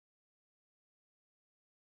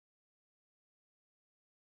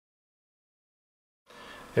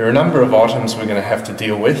There are a number of items we're going to have to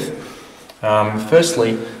deal with.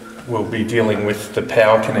 Firstly, we'll be dealing with the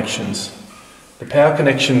power connections. The power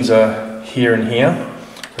connections are here and here.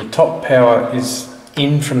 The top power is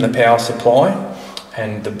in from the power supply,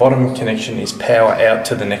 and the bottom connection is power out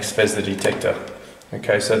to the next VESDA detector.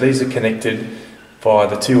 Okay, so these are connected via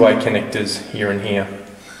the two-way connectors here and here.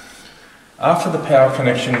 After the power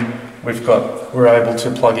connection, we're able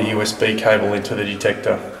to plug a USB cable into the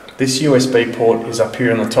detector. This USB port is up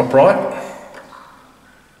here on the top right,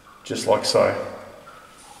 just like so.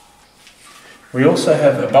 We also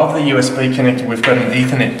have, above the USB connector, we've got an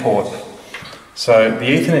Ethernet port. So the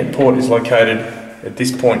Ethernet port is located at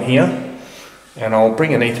this point here, and I'll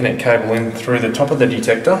bring an Ethernet cable in through the top of the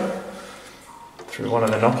detector, through one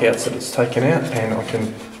of the knockouts that it's taken out, and I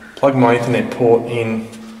can plug my Ethernet port in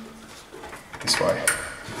this way.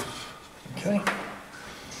 Okay.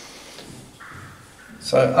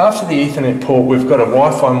 So after the Ethernet port, we've got a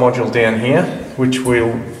Wi-Fi module down here, which we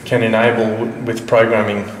can enable with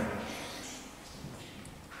programming.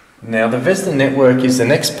 Now the VESDA network is the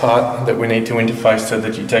next part that we need to interface to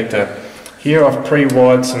the detector. Here I've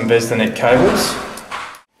pre-wired some VESDAnet cables.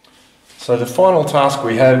 So the final task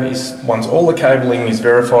we have is, once all the cabling is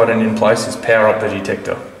verified and in place, is power up the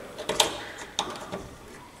detector.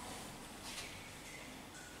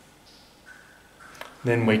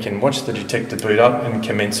 Then we can watch the detector boot up and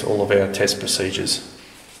commence all of our test procedures.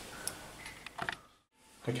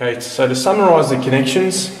 Okay, so to summarise the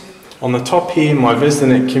connections, on the top here, my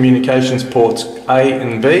VESDAnet communications ports A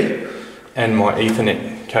and B, and my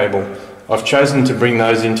Ethernet cable. I've chosen to bring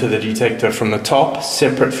those into the detector from the top,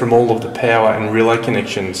 separate from all of the power and relay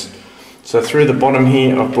connections. So through the bottom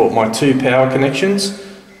here, I've brought my two power connections,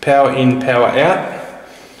 power in, power out.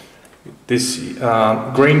 This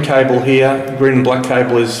green cable here, green and black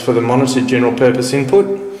cable, is for the monitored general purpose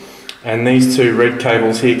input. And these two red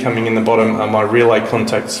cables here coming in the bottom are my relay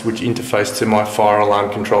contacts, which interface to my fire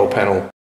alarm control panel.